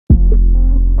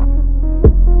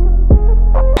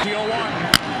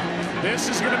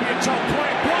This is going to be a tough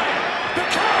play. Bryant, the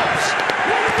Cubs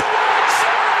win the World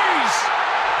Series.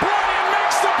 Bryant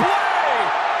makes the play.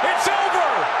 It's over.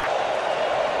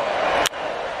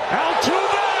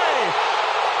 Altuve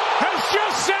has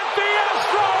just sent the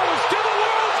Astros to the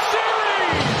World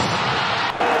Series.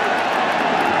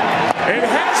 It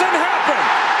hasn't happened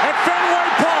at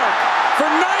Fenway Park for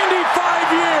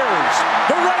 95 years.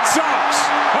 The Red Sox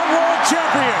are world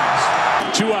champions.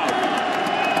 2 out.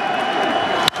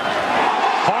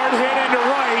 Hard hit into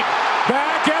right.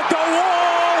 Back at the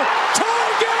wall.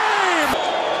 Tie game.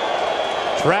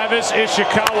 Travis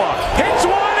Ishikawa hits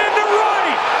one into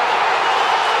right.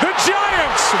 The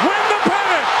Giants win the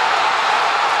pennant.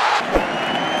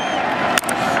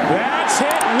 That's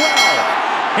hit well.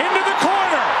 Into the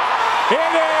corner.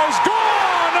 It is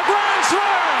gone. A grand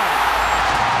slam.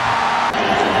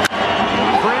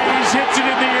 Freeze hits it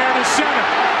in the air to center.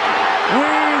 We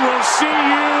will see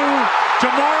you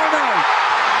tomorrow night.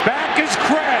 Back is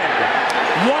Craig.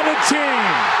 What a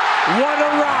team. What a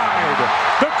ride.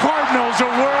 The Cardinals are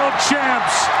world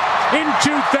champs in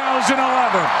 2011.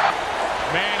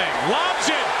 Manning lobs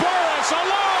it. Burris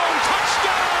alone.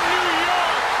 Touchdown, New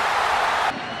York.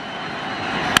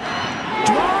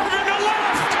 Drive in the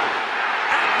left.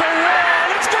 At the wall.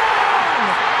 It's gone.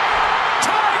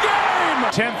 Tie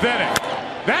game. 10th inning.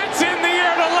 That's in the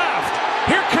air to left.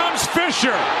 Here comes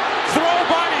Fisher. Throw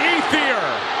by Ethier.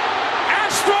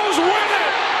 Astros win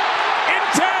it in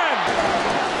 10.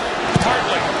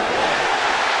 Hartley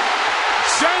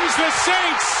sends the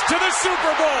Saints to the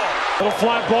Super Bowl. Little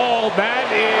fly ball.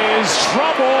 That is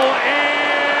trouble.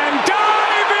 And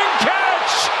diving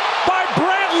catch by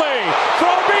Bradley.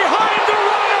 Throw behind the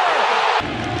runner.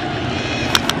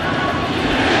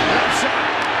 Left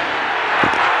side.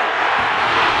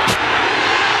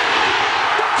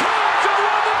 The Cubs have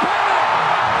won the pennant.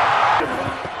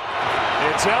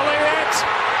 It's Elliott.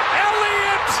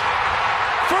 Elliott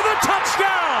for the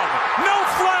touchdown. No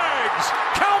flags.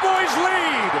 Cowboys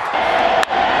lead.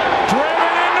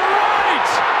 Driven into right.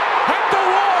 At the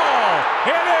wall.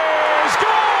 It is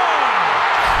gone.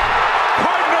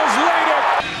 Cardinals lead it.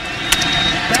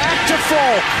 Back to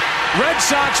Folk. Red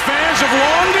Sox fans have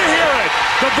longed to hear it.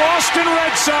 The Boston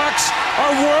Red Sox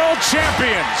are world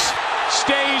champions.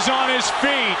 Stays on his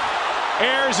feet.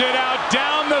 Airs it out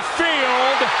down the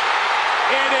field.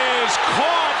 It is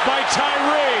caught by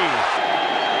Tyree.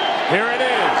 Here it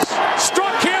is.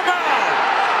 Struck him out.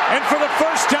 And for the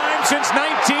first time since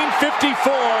 1954,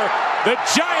 the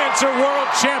Giants are world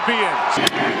champions.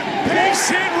 Base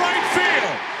hit right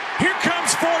field. Here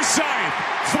comes Forsythe.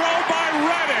 Throw by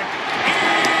Reddick.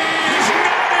 Is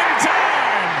not in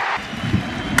time.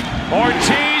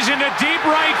 Ortiz into deep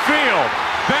right field.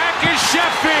 Back is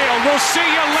Sheffield. We'll see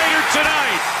you later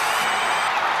tonight.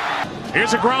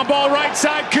 Here's a ground ball right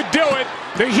side, could do it.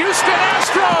 The Houston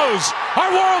Astros are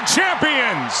world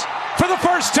champions for the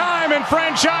first time in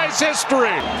franchise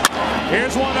history.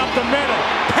 Here's one up the middle.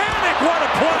 Panic, what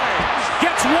a play.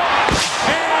 Gets one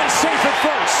and safe at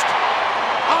first.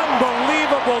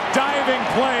 Unbelievable diving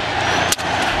play.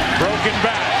 Broken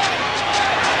back.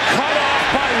 Cut off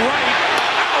by right.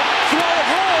 Out, throw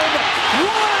home.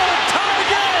 World tie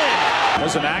game.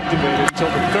 Doesn't activate it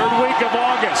until the 3rd week of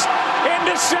August.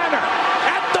 Into center.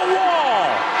 At the wall.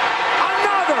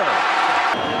 Another.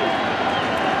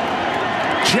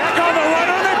 Check on the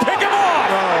runner. They pick him off.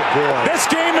 Oh, boy. This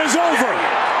game is over.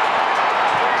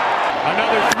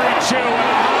 Another 3-2 and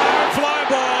a high fly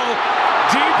ball.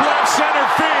 Deep left center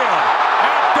field.